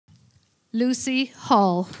Lucy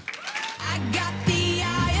Hall. I got the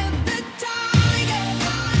eye of the tiger,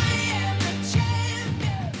 I am the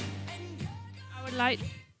champion.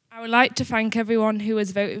 I would like to thank everyone who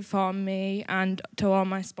has voted for me and to all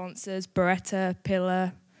my sponsors, Beretta,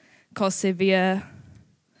 Pillar, Corsivia,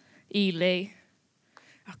 Ely.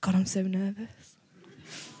 Oh God, I'm so nervous.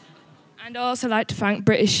 And I'd also like to thank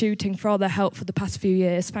British Shooting for all their help for the past few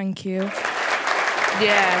years. Thank you.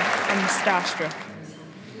 Yeah, I'm starstruck.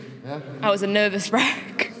 Yeah? I was a nervous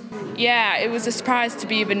wreck. Yeah, it was a surprise to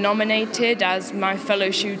be even nominated, as my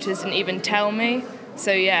fellow shooters didn't even tell me.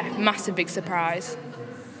 So yeah, massive big surprise.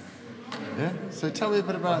 Yeah? So tell me a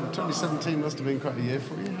bit about 2017. Must have been quite a year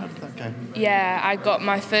for you. How did that go? Yeah, I got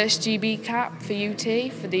my first GB cap for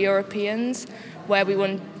UT, for the Europeans, where we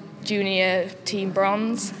won junior team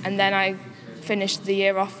bronze, and then I finished the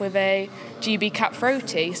year off with a GB cap for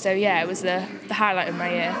OT. So yeah, it was the highlight of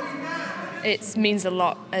my year. It means a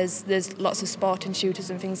lot, as there's lots of sporting shooters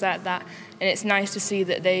and things like that, and it's nice to see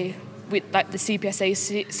that like the CPSA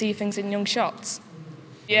see things in young shots.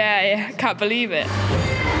 Yeah, I can't believe it.